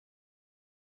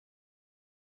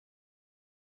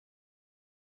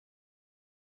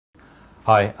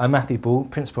Hi, I'm Matthew Ball,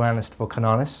 Principal Analyst for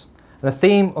Canalys. The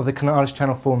theme of the Canalys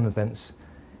Channel Forum events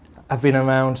have been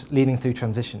around leading through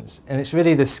transitions. And it's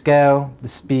really the scale, the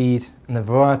speed and the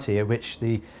variety at which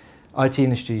the IT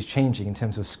industry is changing in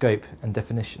terms of scope and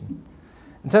definition.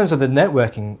 In terms of the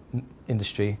networking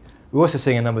industry, we're also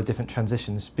seeing a number of different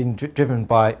transitions being driven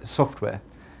by software.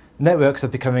 Networks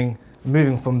are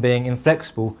moving from being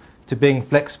inflexible to being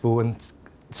flexible and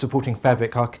supporting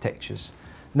fabric architectures.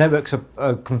 Networks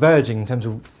are converging in terms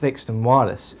of fixed and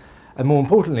wireless, and more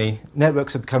importantly,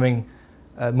 networks are becoming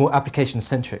more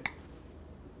application-centric.